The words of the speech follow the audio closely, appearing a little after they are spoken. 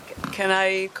can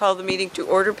I call the meeting to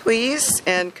order, please?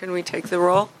 And can we take the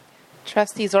roll?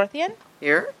 Trustee Zorthian?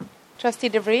 Here. Trustee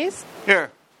DeVries? Here.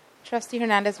 Trustee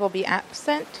Hernandez will be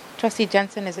absent. Trustee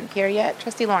Jensen isn't here yet.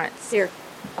 Trustee Lawrence? Here.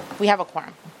 We have a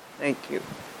quorum. Thank you.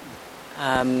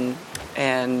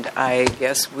 And I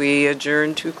guess we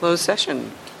adjourn to closed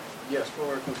session. Yes,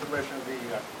 for consideration of the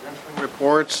credentialing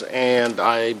reports, and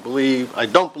I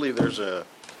don't believe there's a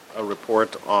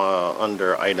report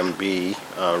under item B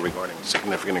regarding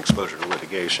significant exposure to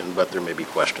litigation, but there may be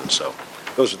questions. So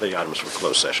those are the items for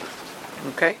closed session.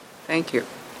 Okay, thank you.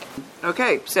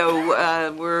 Okay,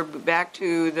 so we're back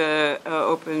to the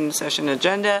open session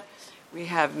agenda. We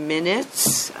have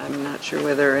minutes. I'm not sure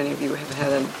whether any of you have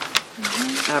had an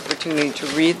opportunity to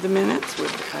read the minutes.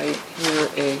 Would I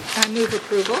hear I move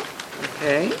approval.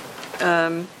 Okay.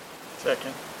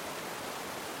 Second.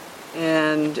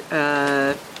 And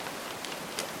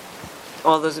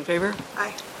all those in favor?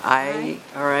 Aye. Aye.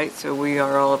 All right, so we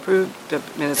are all approved. The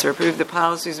minutes are approved. The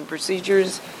policies and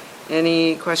procedures,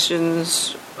 any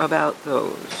questions about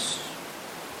those?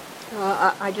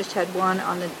 I just had one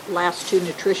on the last two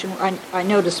nutrition. I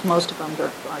noticed most of them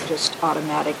are just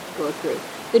automatic go through.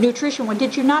 The nutrition one,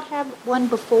 did you not have one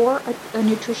before, a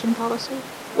nutrition policy?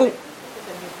 Well,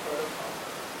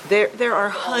 there are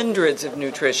hundreds of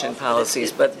nutrition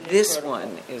policies, but this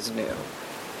one is new.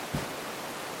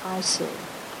 I see.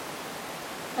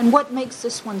 And what makes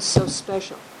this one so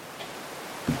special?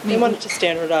 They wanted to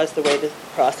standardize the way the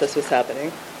process was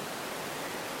happening.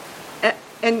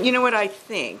 And you know what I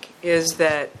think is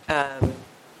that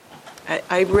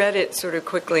I read it sort of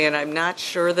quickly, and I'm not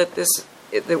sure that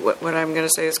what I'm going to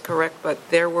say is correct, but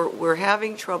we're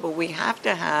having trouble. We have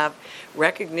to have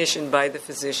recognition by the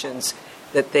physicians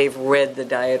that they've read the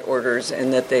diet orders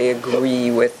and that they agree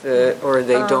with or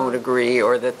they don't agree,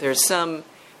 or that there's some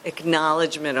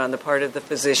acknowledgement on the part of the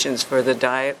physicians for the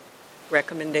diet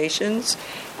recommendations.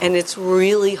 And it's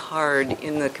really hard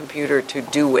in the computer to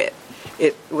do it.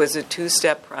 It was a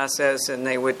two-step process, and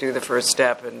they would do the first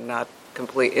step and not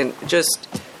complete. And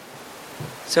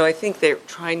so I think they're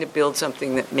trying to build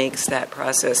something that makes that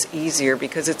process easier,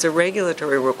 because it's a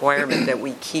regulatory requirement that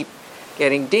we keep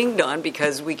getting dinged on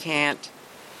because we can't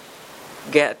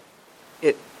get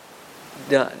it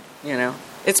done,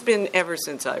 It's been ever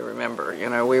since I remember,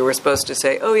 we were supposed to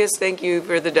say, oh, yes, thank you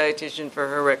for the dietitian for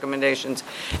her recommendations.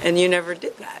 And you never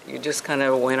did that. You just kind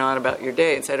of went on about your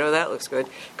day and said, oh, that looks good.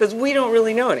 Because we don't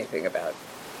really know anything about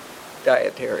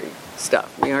dietary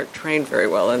stuff. We aren't trained very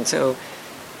well. And so,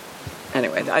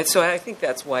 anyway, so I think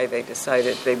that's why they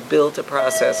decided they built a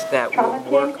process that will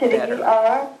work better.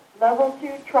 ER, level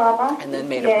 2 trauma, and then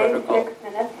made a ETA, protocol. 6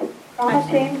 minutes.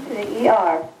 Trauma team to the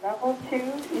ER, level 2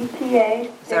 ETA.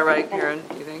 Is that right, Karen,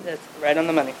 do you think? That's right on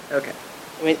the money. Okay.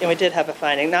 And we did have a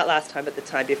finding, not last time, but the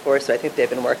time before, so I think they've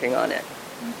been working on it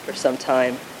for some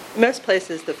time. In most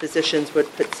places, the physicians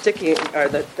would put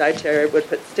the dietary would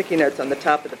put sticky notes on the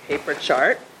top of the paper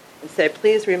chart and say,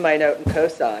 please read my note and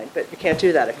co-sign, but you can't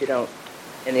do that if you don't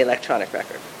in the electronic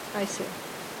record. I see.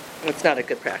 And it's not a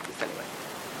good practice anyway.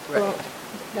 Well,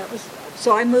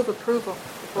 so I move approval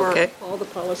for Okay. all the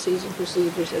policies and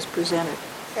procedures as presented.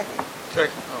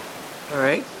 Second. All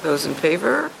right, those in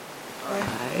favor?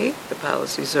 Aye. The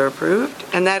policies are approved.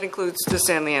 And that includes the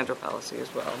San Leandro policy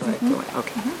as well, right?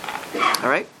 Okay. All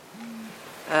right.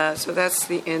 So that's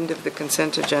the end of the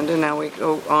consent agenda. Now we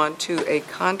go on to a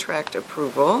contract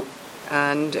approval.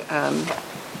 And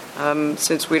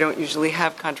since we don't usually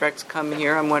have contracts come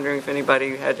here, I'm wondering if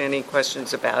anybody had any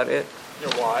questions about it.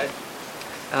 Why?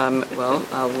 Well,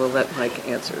 we'll let Mike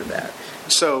answer that.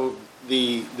 So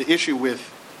the issue with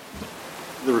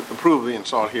the approval being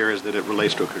sought here is that it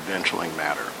relates to a credentialing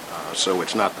matter. So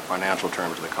it's not the financial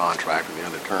terms of the contract or the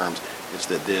other terms. It's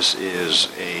that this is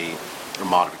a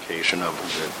modification of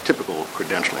the typical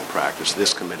credentialing practice.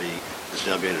 This committee has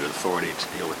delegated authority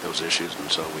to deal with those issues,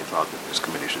 and so we thought that this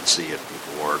committee should see it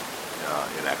before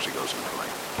it actually goes into play.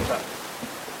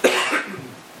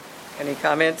 Any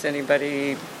comments?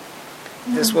 Anybody?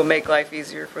 This will make life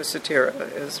easier for Satira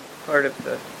as part of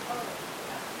the...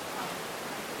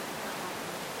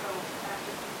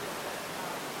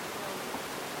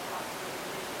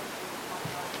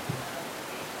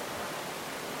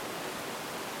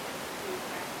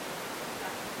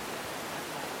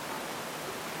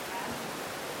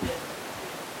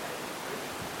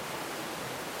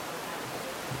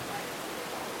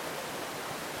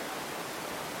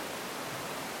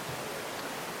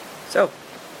 So,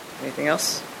 anything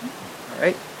else? All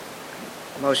right.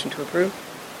 Motion to approve?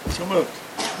 So moved.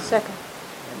 Second.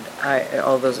 And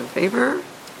all those in favor?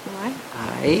 Aye.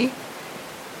 Aye.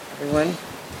 Everyone?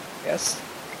 Yes?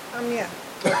 Yeah.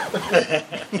 I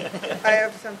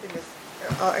have something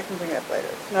I can bring up later.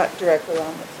 It's not directly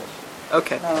on this issue.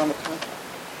 Okay. Not on the contract.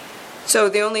 So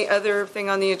the only other thing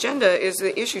on the agenda is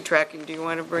the issue tracking. Do you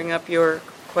want to bring up your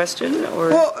question, or?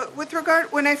 Well, with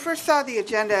regard, when I first saw the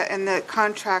agenda and the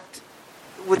contract,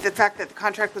 with the fact that the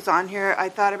contract was on here, I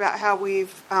thought about how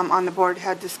we've, on the board,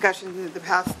 had discussions in the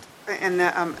past, and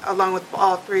along with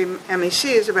all three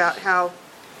MECs, about how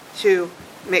to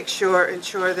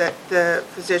ensure that the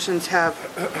physicians have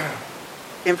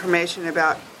information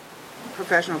about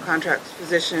professional contracts,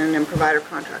 physician and provider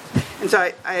contracts. And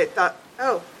so I thought,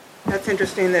 oh, that's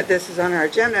interesting that this is on our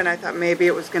agenda, and I thought maybe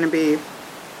it was going to be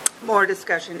more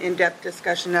discussion, in-depth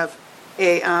discussion of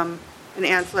an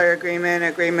ancillary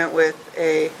agreement with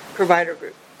a provider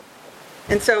group.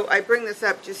 And so I bring this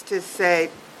up just to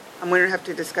say, I'm going to have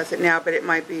to discuss it now, but it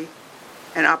might be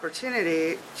an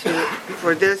opportunity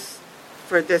for this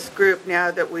group, now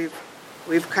that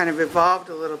we've kind of evolved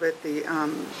a little bit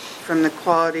from the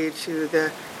quality to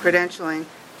the credentialing,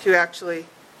 to actually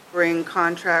bring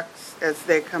contracts as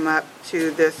they come up to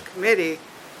this committee,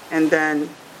 and then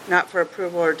not for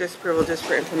approval or disapproval, just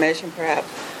for information perhaps,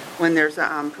 when there's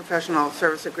a professional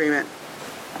service agreement.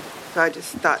 So I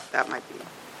just thought that might be.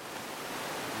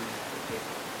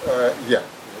 Yeah,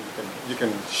 you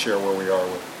can share where we are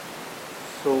with.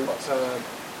 So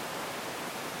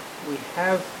we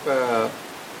have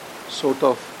sort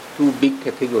of two big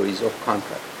categories of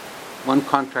contract. One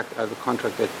contract are the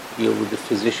contract that deal with the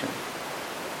physician.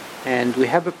 And we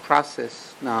have a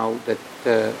process now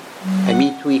that I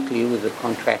meet weekly with the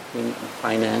contracting and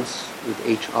finance, with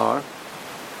HR,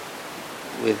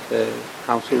 with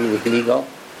counsel, with legal,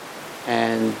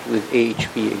 and with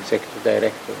AHP, executive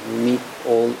director. We meet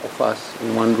all of us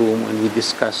in one room and we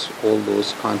discuss all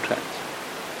those contracts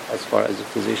as far as a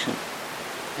physician.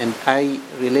 And I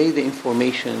relay the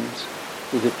information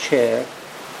to the chair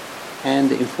and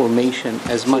the information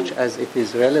as much as it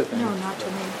is relevant. No, not to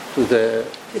me. To the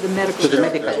medical to the chair.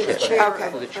 medical To the chair. chair.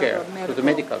 Okay. To the chair. Of To the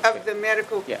medical chair. Of the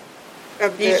medical. Yeah.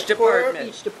 Of the Each department.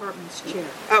 Each department's chair.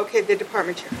 Okay, the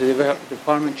department chair. The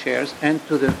department chairs and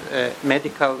to the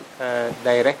medical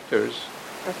directors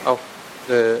Okay. of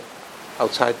the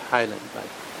outside Highland,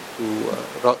 like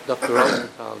to Dr.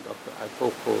 Rosenthal, Dr.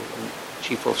 Ipopo, and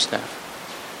Chief of Staff.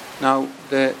 Now,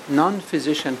 the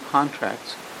non-physician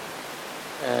contracts,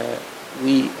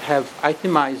 we have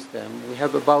itemized them. We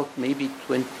have about maybe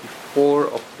 24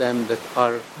 of them that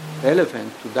are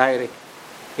relevant to direct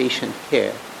patient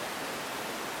care.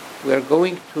 We are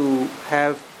going to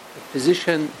have a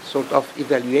physician sort of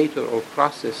evaluator or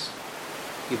process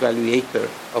evaluator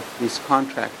of this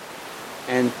contract,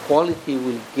 and quality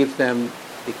will give them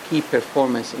the key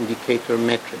performance indicator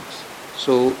metrics.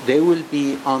 So they will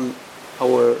be on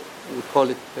our, we call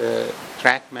it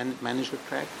manager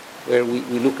track, where we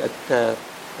look at the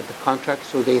contract.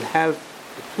 So they have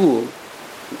a tool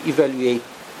to evaluate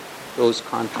those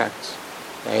contracts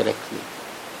directly,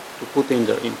 to put in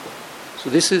their input. So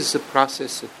this is the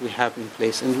process that we have in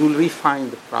place, and we'll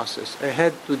refine the process. I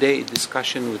had today a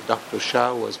discussion with Dr.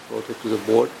 Shah, who has brought it to the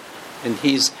board, and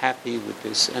he's happy with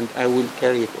this, and I will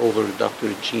carry it over to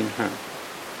Dr. Jean Hearn.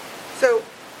 So,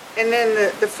 and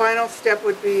then the final step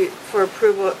would be for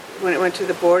approval, when it went to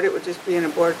the board, it would just be in a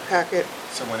board packet?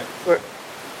 So For,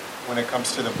 when it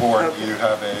comes to the board,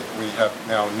 Okay. we have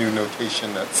now new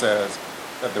notation that says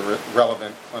that the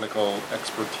relevant clinical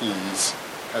expertise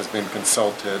has been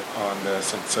consulted on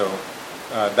this, and so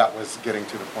that was getting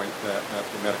to the point that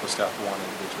the medical staff wanted,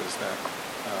 which was that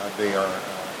they are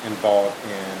involved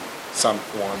in some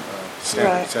form of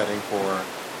standard Right. setting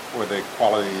for the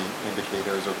quality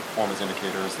indicators or performance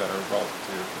indicators that are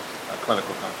relative to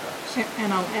clinical contracts.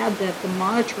 And I'll add that the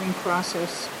monitoring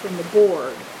process from the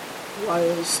board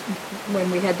was,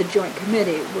 when we had the joint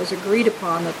committee, was agreed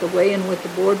upon that the way in which the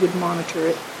board would monitor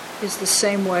it is the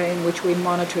same way in which we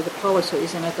monitor the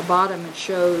policies. And at the bottom it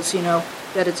shows,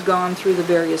 that it's gone through the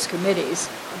various committees.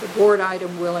 The board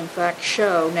item will in fact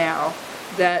show now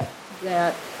that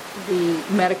the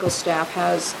medical staff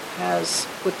has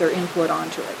put their input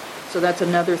onto it. So that's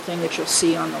another thing that you'll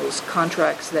see on those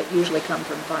contracts that usually come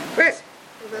from finance. great.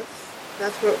 Well,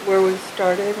 that's where we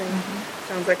started, and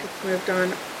sounds like it's moved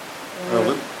on.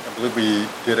 I believe we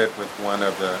did it with one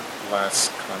of the last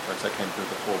contracts that came through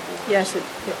the full board. Yes, it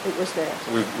was there.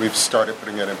 So we've started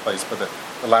putting it in place, but the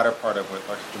latter part of what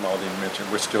Dr. Jamaldeen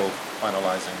mentioned, we're still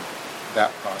finalizing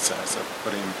that process of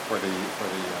putting for the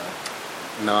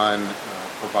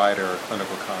non-provider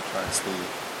clinical contracts, the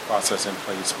process in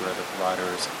place where the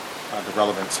providers, the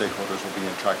relevant stakeholders will be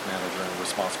in track manager and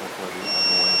responsible for the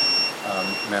ongoing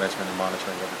management and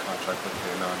monitoring of the contract with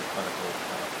the non-clinical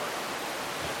partner.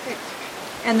 Thanks.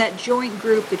 And that joint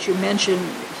group that you mentioned,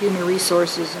 human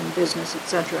resources and business, et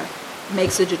cetera,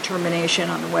 makes a determination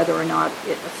on whether or not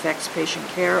it affects patient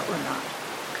care or not.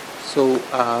 So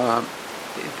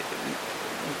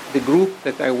the group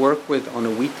that I work with on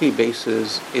a weekly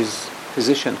basis is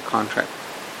physician contract,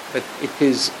 but it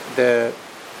is the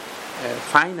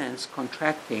finance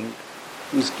contracting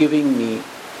who's giving me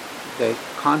the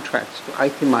contracts to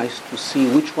itemize to see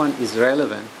which one is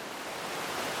relevant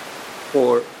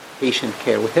for patient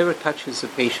care. Whatever touches the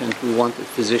patient, we want the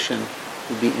physician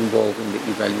to be involved in the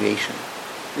evaluation.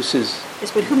 This is...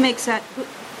 Yes, but who makes that,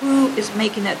 who is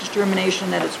making that determination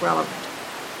that it's relevant?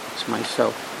 It's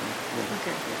myself.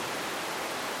 Okay.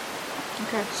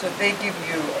 Okay. So they give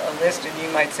you a list, and you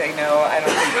might say, no, I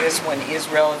don't think this one is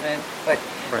relevant, but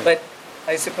Right. but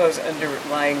I suppose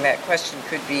underlying that question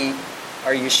could be,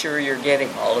 are you sure you're getting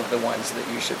all of the ones that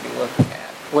you should be looking at?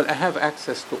 Well, I have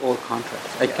access to all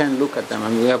contracts. I can look at them. I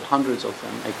mean, we have hundreds of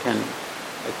them. I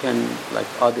can like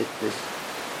audit this.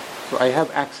 So I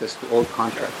have access to all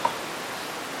contracts.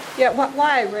 Yeah,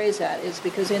 why I raise that is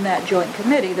because in that joint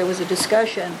committee, there was a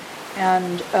discussion,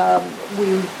 and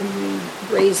we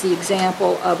raised the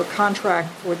example of a contract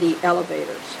for the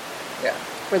elevators, Yeah,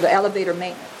 for the elevator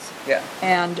maintenance. yeah.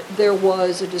 And there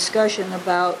was a discussion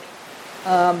about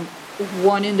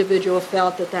one individual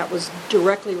felt that that was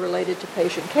directly related to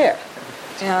patient care.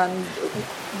 And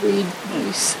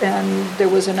and there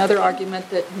was another argument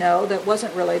that no, that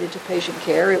wasn't related to patient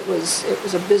care. It was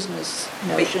a business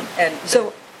notion. And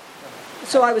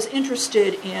so I was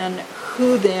interested in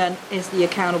who then is the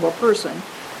accountable person,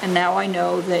 and now I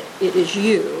know that it is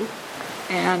you.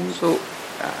 And So,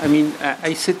 I mean,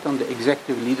 I sit on the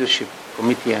executive leadership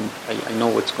committee, and I know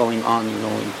what's going on,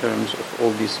 in terms of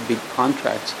all these big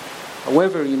contracts.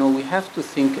 However, we have to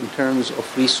think in terms of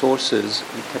resources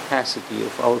and capacity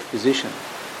of our physician.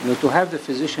 To have the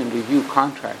physician review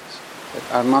contracts that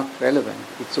are not relevant,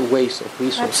 it's a waste of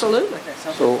resources. absolutely.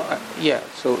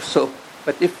 So,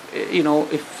 but if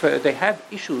they have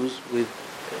issues with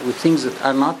things that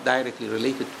are not directly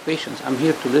related to patients, I'm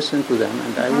here to listen to them,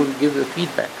 and I will give the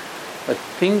feedback. But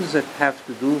things that have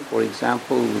to do, for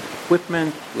example, with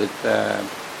equipment, with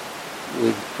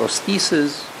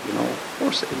prosthesis, of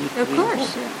course. Of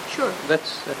course, yeah, sure.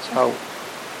 That's how,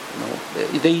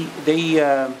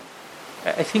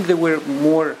 I think they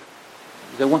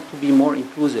want to be more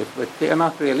inclusive, but they are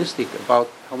not realistic about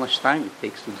how much time it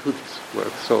takes to do this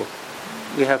work. So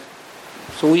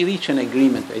we reach an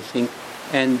agreement, I think,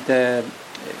 and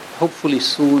hopefully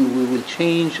soon we will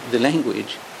change the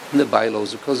language in the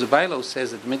bylaws, because the bylaws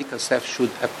says that medical staff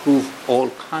should approve all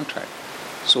contracts.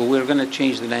 So we're going to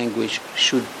change the language,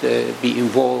 should be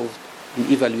involved in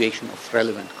evaluation of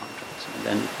relevant contracts, and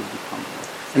then it will become.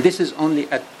 And this is only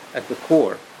at the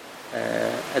core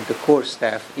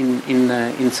staff.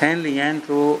 In San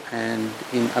Leandro and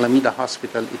in Alameda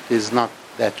Hospital, it is not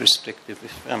that restrictive,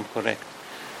 if I'm correct,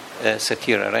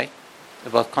 Satira, right?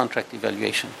 About contract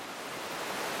evaluation.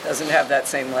 Doesn't have that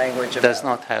same language. It does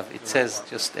not have. It says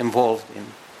just involved in.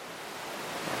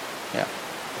 Yeah.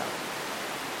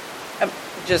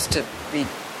 Just to be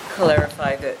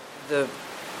clarified, that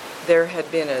there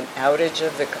had been an outage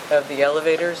of the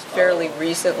elevators fairly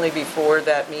recently before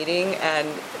that meeting, and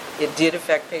it did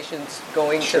affect patients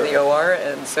going to the OR,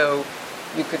 and so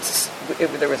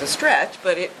there was a stretch,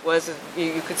 but it was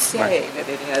you could say that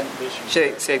it had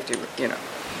safety.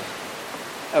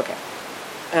 Okay.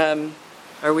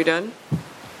 Are we done?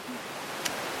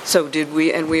 So did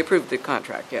we? And we approved the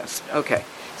contract. Yes. Okay.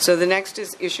 So the next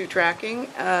is issue tracking.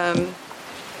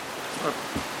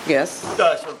 Yes. I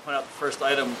just want to point out the first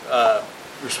item.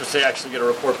 We're supposed to actually get a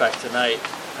report back tonight.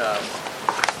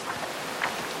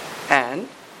 And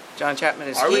John Chapman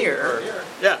is Are we? here.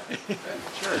 Yeah.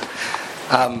 Sure.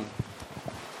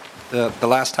 The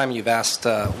last time you've asked,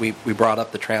 we brought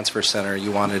up the transfer center.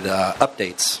 You wanted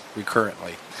updates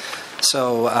recurrently.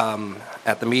 So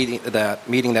at the meeting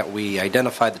that we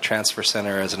identified the transfer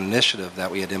center as an initiative that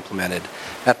we had implemented,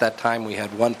 at that time we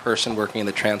had one person working in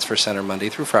the transfer center Monday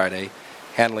through Friday,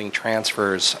 handling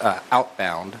transfers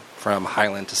outbound from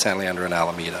Highland to San Leandro and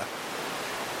Alameda.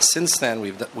 Since then,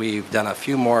 we've done a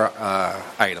few more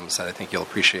items that I think you'll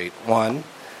appreciate. One,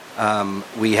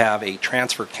 we have a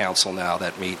transfer council now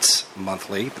that meets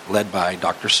monthly, led by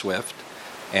Dr. Swift,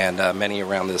 and many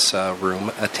around this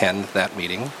room attend that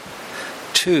meeting.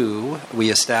 Two, we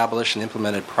established and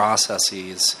implemented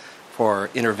processes for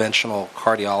interventional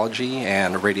cardiology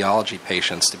and radiology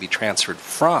patients to be transferred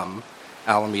from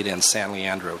Alameda and San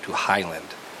Leandro to Highland.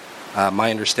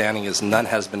 My understanding is none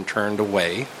has been turned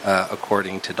away,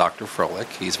 according to Dr.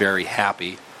 Froelich. He's very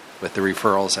happy with the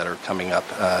referrals that are coming up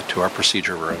to our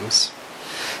procedure rooms.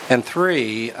 And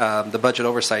 3, the Budget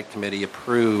Oversight Committee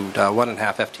approved 1.5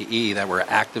 FTE that we're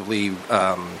actively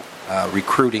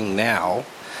recruiting now.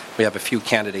 We have a few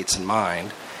candidates in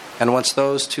mind. And once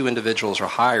those 2 individuals are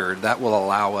hired, that will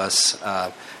allow us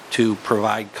to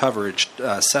provide coverage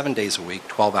 7 days a week,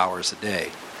 12 hours a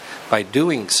day. By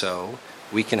doing so,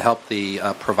 we can help the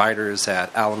providers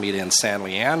at Alameda and San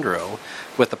Leandro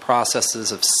with the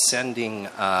processes of sending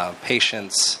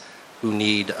patients who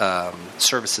need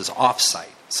services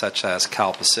off-site, such as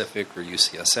Cal Pacific or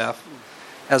UCSF,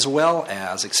 as well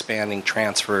as expanding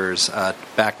transfers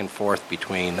back and forth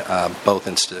between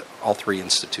all 3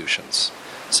 institutions.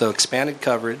 So expanded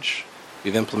coverage.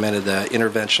 We've implemented the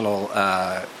interventional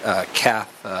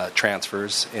cath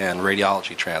transfers and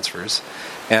radiology transfers,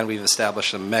 and we've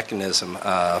established a mechanism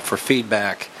for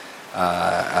feedback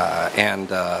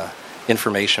and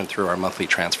information through our monthly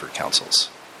transfer councils.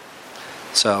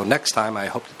 So next time, I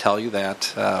hope to tell you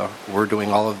that we're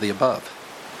doing all of the above.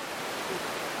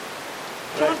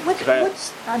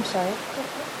 I'm sorry.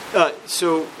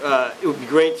 So it would be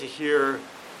great to hear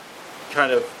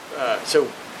kind of, so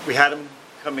we had them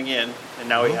coming in, and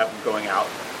now we have them going out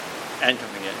and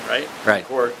coming in, right?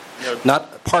 Right. Or,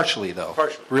 Not partially, though.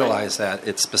 Partially. Realize that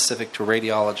it's specific to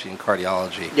radiology and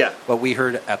cardiology. Yeah. What we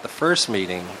heard at the first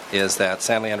meeting is that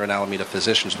San Leandro and Alameda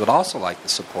physicians would also like the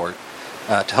support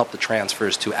to help the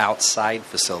transfers to outside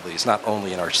facilities, not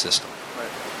only in our system. Right.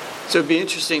 So it'd be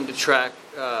interesting to track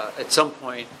at some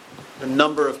point the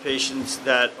number of patients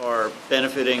that are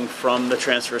benefiting from the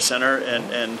transfer center,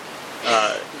 and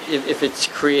if it's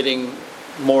creating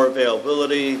more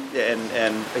availability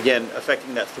and again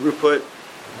affecting that throughput.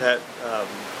 That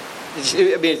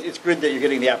it's good that you're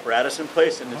getting the apparatus in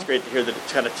place, and it's great to hear that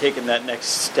it's kind of taken that next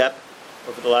step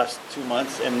over the last 2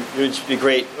 months, and it would be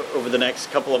great over the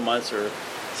next couple of months or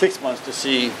 6 months to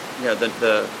see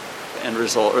the end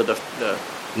result or the.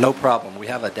 No problem. We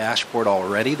have a dashboard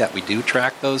already that we do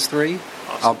track those 3.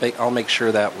 Awesome. I'll make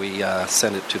sure that we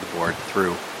send it to the board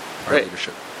through our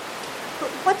leadership. But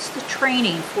what's the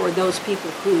training for those people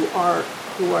who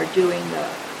are doing the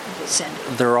sending?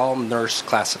 They're all nurse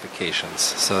classifications,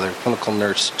 so they're clinical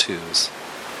nurse 2s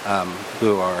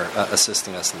who are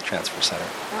assisting us in the transfer center.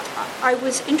 I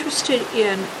was interested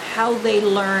in how they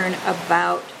learn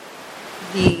about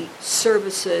the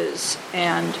services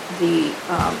and the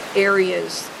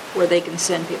areas where they can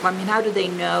send people. I mean, how do they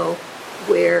know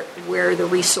where the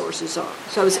resources are?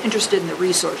 So I was interested in the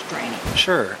resource training.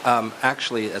 Sure.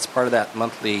 Actually, as part of that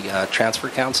monthly transfer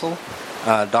council,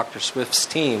 Dr. Swift's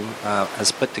team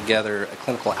has put together a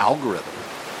clinical algorithm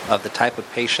of the type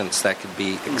of patients that could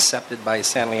be accepted by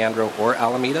San Leandro or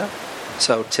Alameda.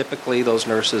 So typically those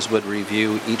nurses would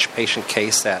review each patient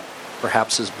case that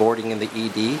perhaps is boarding in the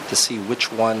ED to see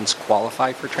which ones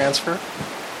qualify for transfer,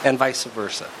 and vice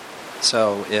versa.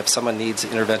 So if someone needs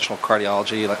interventional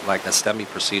cardiology, like a STEMI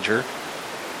procedure,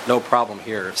 no problem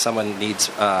here. If someone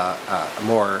needs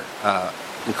more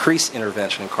increased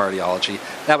intervention in cardiology,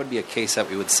 that would be a case that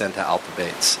we would send to Alpha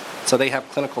Bates. So they have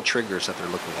clinical triggers that they're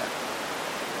looking at.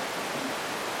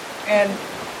 And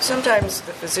sometimes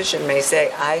the physician may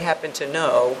say, I happen to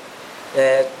know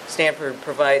that Stanford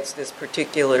provides this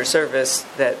particular service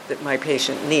that my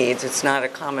patient needs. It's not a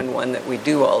common one that we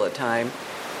do all the time.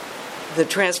 The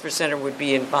transfer center would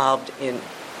be involved in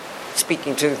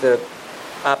speaking to the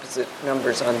opposite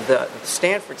numbers on the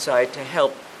Stanford side to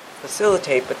help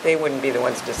facilitate, but they wouldn't be the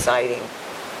ones deciding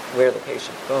where the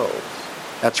patient goes.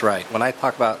 That's right. When I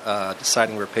talk about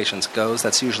deciding where patients goes,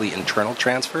 that's usually internal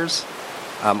transfers.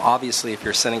 Obviously, if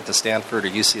you're sending to Stanford or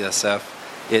UCSF,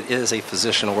 it is a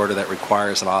physician order that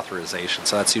requires an authorization,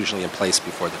 so that's usually in place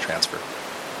before the transfer.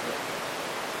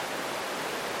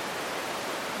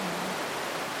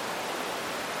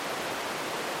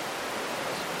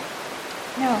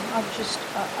 No, I was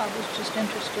just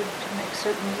interested to make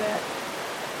certain that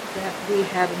we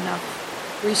had enough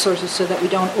resources so that we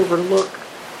don't overlook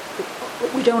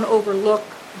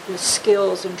the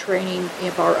skills and training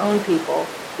of our own people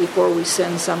before we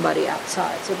send somebody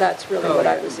outside. So that's really what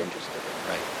I was interested in.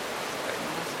 Right.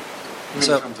 In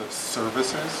terms of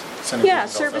services? Yeah,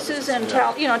 services and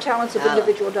talents of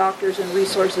individual doctors and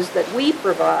resources that we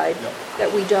provide,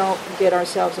 that we don't get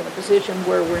ourselves in a position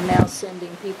where we're now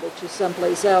sending people to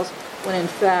someplace else when in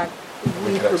fact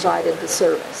we provided the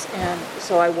service. And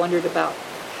so I wondered about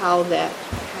how that...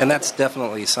 And that's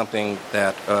definitely something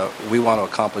that we want to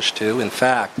accomplish too. In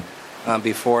fact,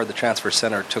 before the transfer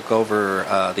center took over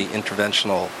the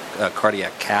interventional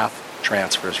cardiac cath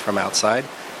transfers from outside,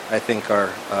 I think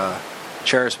our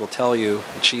chairs will tell you,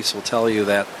 the chiefs will tell you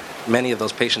that many of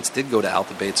those patients did go to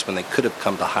Alta Bates when they could have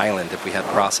come to Highland if we had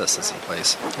processes in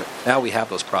place. Now we have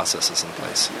those processes in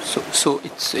place. So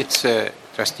it's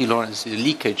Trustee Lawrence, the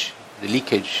leakage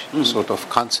sort of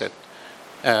concept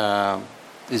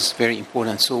is very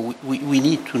important. So we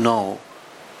need to know,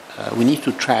 we need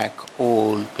to track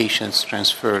all patients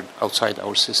transferred outside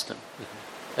our system.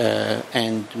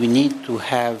 And we need to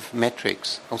have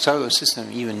metrics outside our system,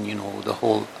 even,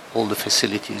 all the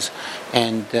facilities.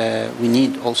 And we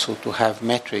need also to have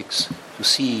metrics to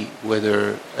see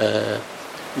whether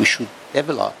we should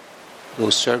develop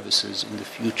those services in the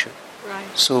future. Right.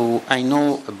 So I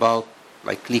know about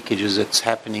leakages that's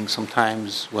happening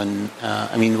sometimes when,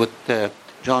 what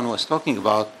John was talking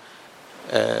about,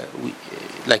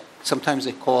 sometimes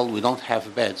they call, we don't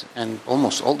have beds, and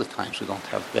almost all the times we don't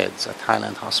have beds at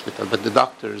Highland Hospital, but the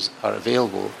doctors are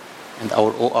available and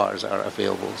our ORs are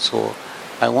available. So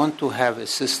I want to have a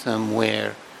system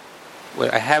where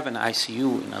I have an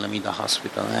ICU in Alameda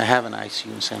Hospital and I have an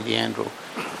ICU in San Leandro.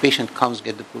 Patient comes,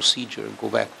 get the procedure, go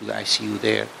back to the ICU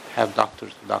there, have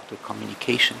doctor-to-doctor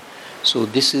communication. So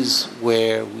this is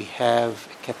where we have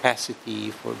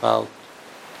capacity for about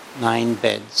 9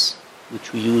 beds,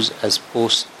 which we use as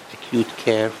post-acute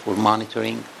care for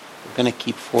monitoring. We're going to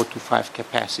keep 4 to 5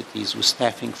 capacities with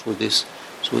staffing for this.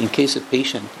 So in case a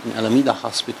patient in Alameda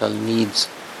Hospital needs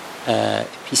a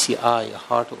PCI, a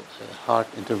heart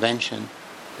intervention,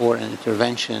 or an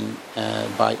intervention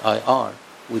by IR,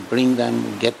 we bring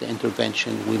them, we get the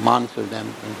intervention, we monitor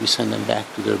them, and we send them back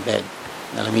to their bed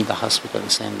in Alameda Hospital in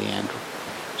San Leandro.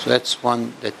 So that's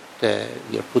one that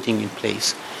we are putting in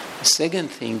place. The second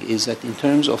thing is that in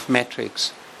terms of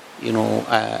metrics,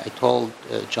 I told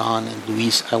John and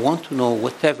Luis, I want to know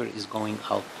whatever is going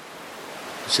out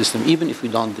the system, even if we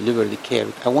don't deliver the care.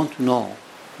 I want to know,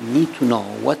 we need to know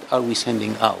what are we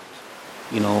sending out,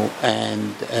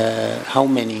 and how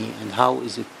many and how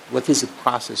is it, what is the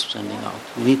process of sending out.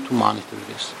 We need to monitor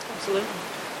this. Absolutely.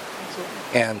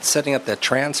 And setting up that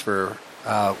transfer,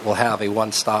 we'll have a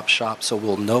one-stop shop, so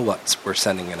we'll know what we're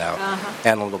sending it out,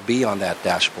 and it'll be on that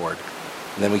dashboard.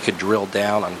 And then we could drill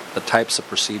down on the types of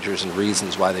procedures and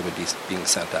reasons why they would be being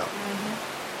sent out.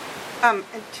 And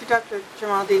to Dr.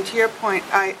 Jamaldine, to your point,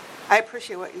 I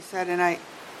appreciate what you said, and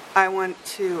I want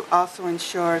to also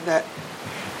ensure that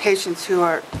patients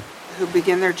who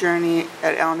begin their journey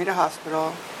at Alameda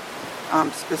Hospital,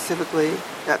 specifically,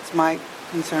 that's my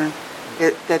concern,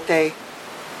 that they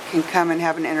can come and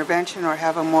have an intervention or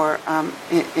have a more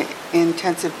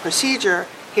intensive procedure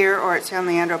here or at San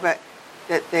Leandro, but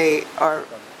that they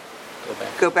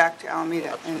go back to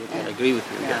Alameda. Absolutely. I agree with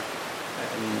you. Yeah.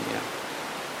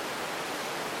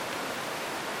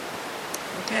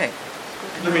 Okay.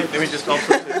 Let me just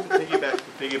also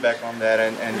piggyback on that,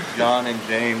 and John and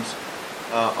James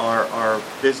are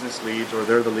business leads, or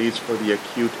they're the leads for the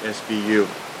acute SBU.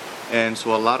 And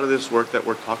so a lot of this work that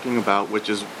we're talking about, which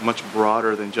is much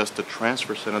broader than just the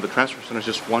transfer center is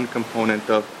just one component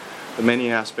of the many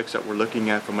aspects that we're looking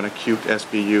at from an acute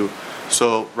SBU.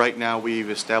 So right now we've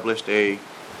established a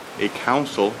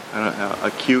council, an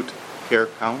acute care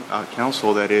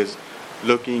council that is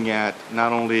looking at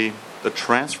not only the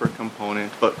transfer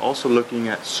component, but also looking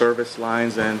at service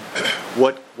lines and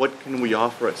what can we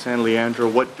offer at San Leandro,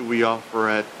 what do we offer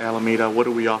at Alameda, what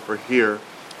do we offer here,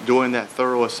 doing that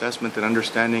thorough assessment and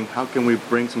understanding how can we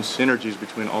bring some synergies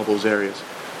between all those areas.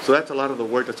 So that's a lot of the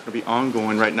work that's going to be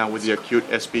ongoing right now with the acute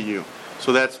SBU.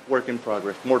 So that's work in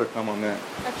progress. More to come on that.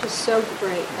 That's just so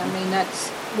great. I mean, that's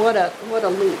what a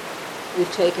leap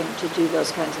we've taken to do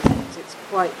those kinds of things. It's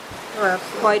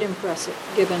quite impressive,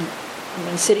 given,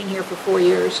 sitting here for 4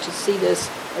 years to see this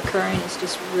occurring is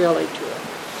just really terrific.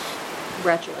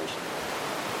 Congratulations.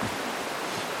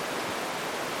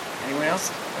 Anyone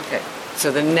else? Okay. So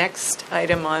the next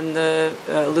item on the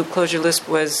loop closure list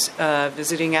was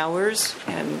visiting hours.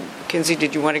 And Kinsey,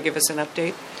 did you want to give us an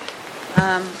update?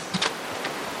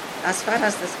 As far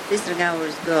as the visiting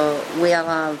hours go, we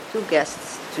allow 2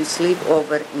 guests to sleep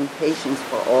over in patients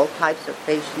for all types of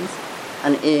patients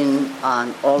and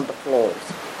on all the floors.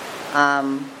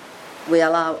 We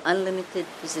allow unlimited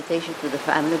visitation to the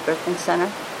Family Birthing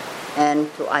Center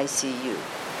and to ICU.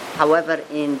 However,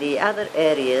 in the other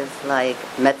areas like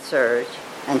Med-Surg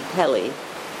and Tele,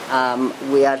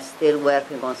 we are still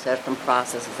working on certain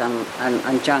processes,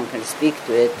 and John can speak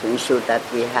to it to ensure that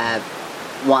we have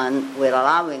we're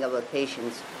allowing our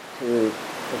patients to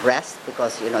rest,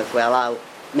 because, if we allow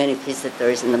many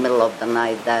visitors in the middle of the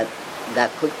night, that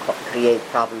could create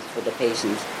problems for the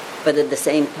patients. But at the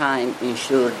same time,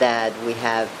 ensure that we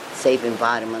have safe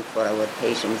environment for our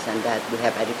patients and that we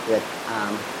have adequate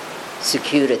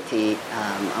security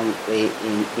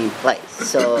in place.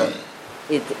 So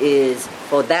it is,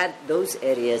 for those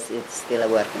areas, it's still a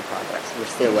work in progress. We're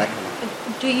still working on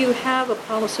it. Do you have a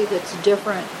policy that's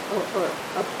different, or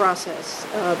a process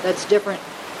that's different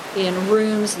in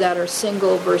rooms that are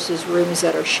single versus rooms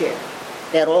that are shared?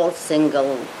 They're all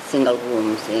single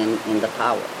rooms in the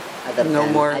tower. Other No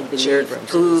than, more I believe, shared rooms.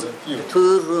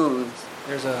 Two rooms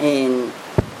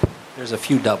There's a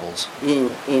few doubles in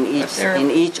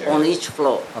each on each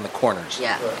floor. on the corners.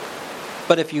 Yeah.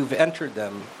 But if you've entered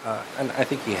them, and I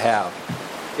think you have,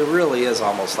 it really is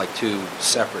almost like two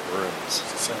separate rooms.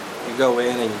 You go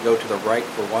in and you go to the right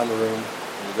for one room,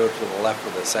 and you go to the left for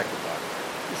the second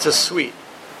one. It's a suite.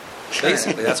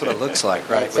 Basically, that's what it looks like,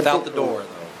 right? It's a Without the big room. door,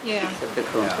 though. Yeah. It's a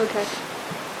big room. Yeah. Okay.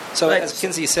 So Right. as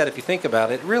Kinsey said, if you think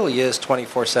about it, it really is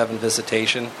 24/7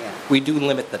 visitation. Yeah. We do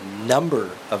limit the number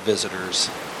of visitors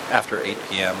after 8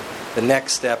 p.m. The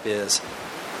next step is,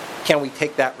 can we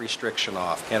take that restriction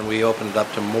off? Can we open it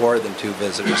up to more than 2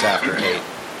 visitors after 8?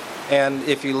 And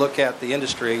if you look at the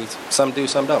industry, some do,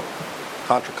 some don't.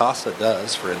 Contra Costa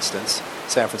does, for instance.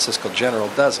 San Francisco General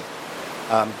doesn't.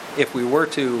 If we were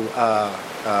to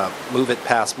move it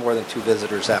past more than 2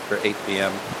 visitors after 8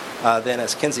 p.m., then,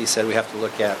 as Kinsey said, we have to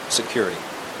look at security.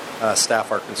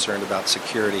 Staff are concerned about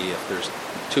security if there's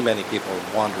too many people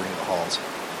wandering the halls.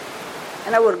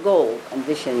 And our goal and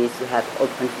vision is to have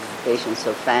open visitation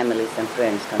so families and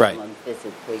friends can Right. come and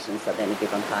visit patients at any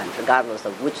given time, regardless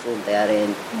of which room they are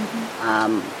in,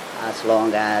 as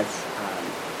long as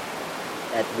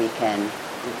that we can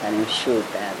ensure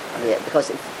that,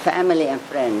 because family and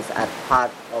friends are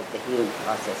part of the healing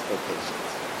process for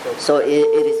patients. So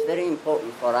it is very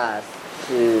important for us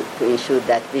to ensure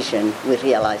that vision, we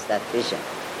realize that vision.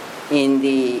 In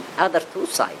the other 2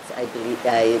 sites, I believe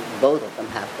both of them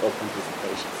have open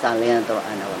visitation, San Leandro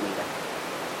and Alameda.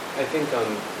 I think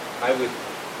I would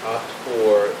opt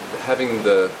for having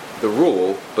the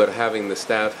rule, but having the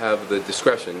staff have the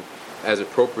discretion as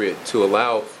appropriate to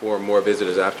allow for more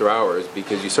visitors after hours,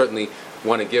 because you certainly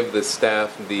want to give the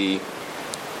staff the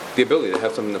ability to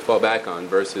have something to fall back on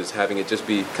versus having it just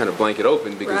be kind of blanket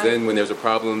open, because Right. then when there's a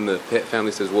problem, the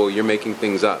family says, well, you're making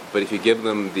things up. But if you give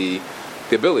them the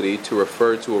ability to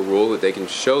refer to a rule that they can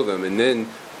show them, and then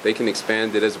they can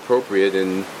expand it as appropriate,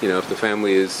 and if the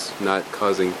family is not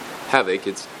causing havoc,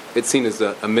 it's seen as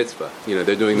a mitzvah.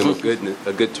 They're doing them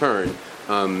a good turn.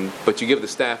 But you give the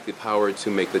staff the power to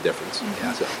make the difference.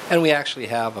 Yeah. So. And we actually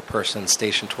have a person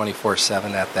stationed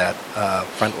 24/7 at that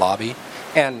front lobby.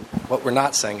 And what we're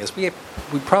not saying is we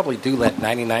probably do let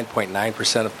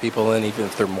 99.9% of people in, even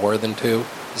if they're more than 2,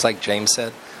 just like James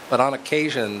said. But on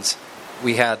occasions,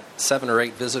 we had 7 or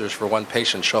 8 visitors for one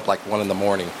patient show up like 1 in the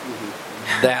morning.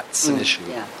 Mm-hmm. That's an issue.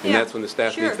 Yeah. And that's when the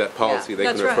staff Sure. needs that policy they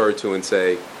That's can refer right. to and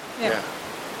say, Yeah.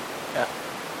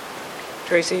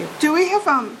 Tracy? Do we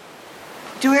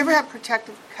ever have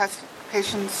protective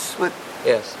patients with,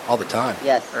 Yes. All the time.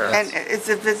 Yes. and is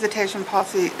the visitation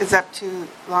policy, is up to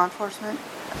law enforcement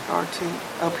or to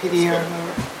OPD or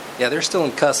whoever? Yeah, they're still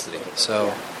in custody.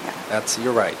 So Yeah.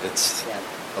 you're right. It's Yeah.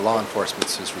 the law enforcement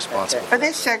who's responsible. Are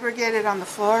they segregated on the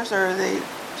floors, or are they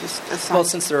just assigned? Well,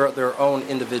 since they're their own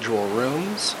individual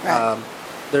rooms, Right.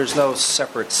 there's no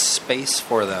separate space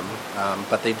for them,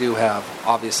 but they do have,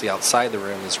 obviously outside the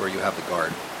room is where you have the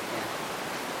guard.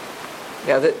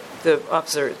 Yeah, the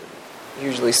officer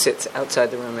usually sits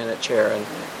outside the room in a chair and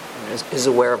is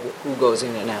aware of who goes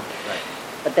in and out. Right.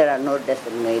 But there are no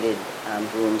designated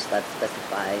rooms that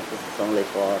specify this is only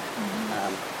for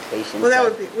patients. Well, that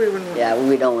would be, we wouldn't. Yeah,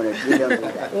 we don't do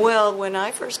that. Well, when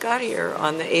I first got here,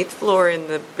 on the 8th floor in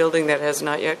the building that has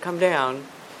not yet come down,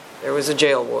 there was a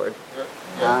jail ward.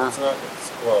 Yeah, it's not,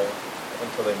 well,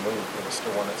 until they move, there was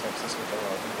still one at San Francisco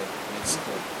General. I think that needs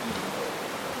still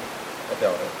I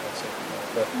doubt it.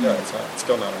 But yeah, it's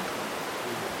still not on.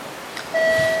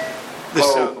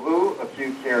 Code Blue,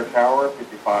 acute care tower,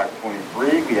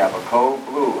 5523. We have a Code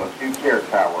Blue, acute care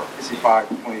tower,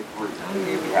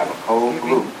 5523. We have a Code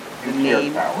Blue, acute care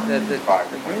tower,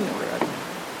 5523.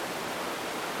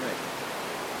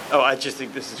 Oh, I just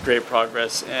think this is great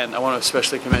progress, and I want to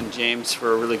especially commend James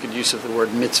for a really good use of the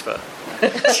word mitzvah. I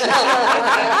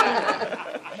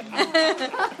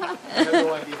have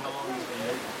no idea how long he's been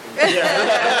making.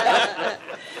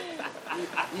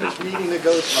 Each meeting that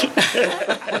goes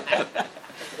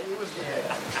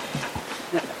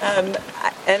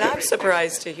And I'm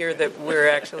surprised to hear that we're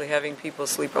actually having people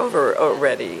sleep over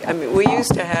already. I mean, we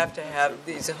used to have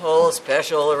these whole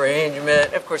special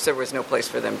arrangement. Of course, there was no place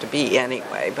for them to be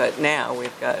anyway, but now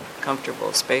we've got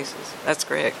comfortable spaces. That's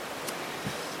great.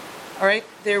 All right,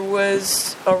 there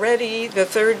was already, the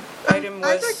third item was...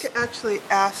 I'd like to actually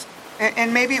ask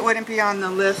and maybe it wouldn't be on the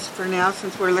list for now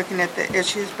since we're looking at the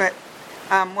issues, but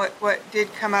what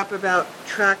did come up about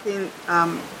tracking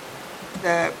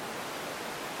the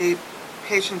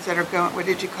patients that are going, what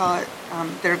did you call it,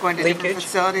 that are going to different Leakage?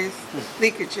 facilities?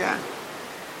 Leakage, yeah.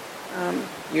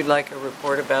 You'd like a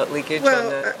report about leakage Well, on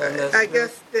the I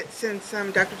guess that since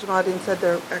Dr. Jamaluddin said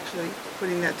they're actually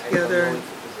putting that together. And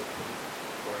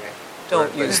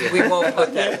Don't use, we won't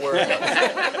put that word.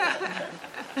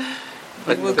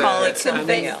 We'll call it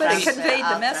something else. But it conveyed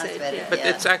the message. But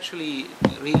it's actually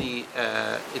really,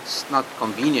 it's not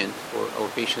convenient for our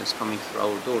patients coming through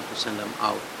our door to send them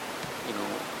out. You know,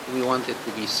 we want it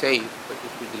to be safe, but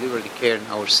if we deliver the care in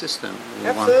our system, we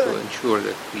want Absolutely. to ensure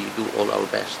that we do all our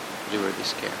best to deliver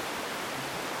this care.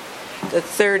 The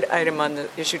third item on the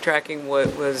issue tracking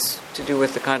was to do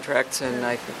with the contracts, and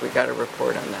I think we got a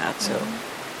report on that. So,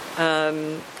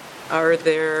 are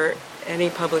there any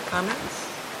public comments?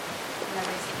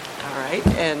 All right,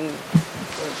 and a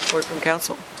report from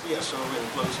council. Yes, so in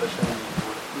closed session, we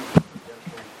would approve the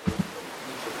credentialing of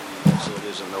each of the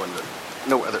facilities and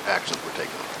no other actions were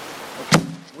taken.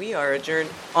 We are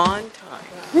adjourned on time.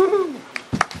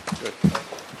 Good.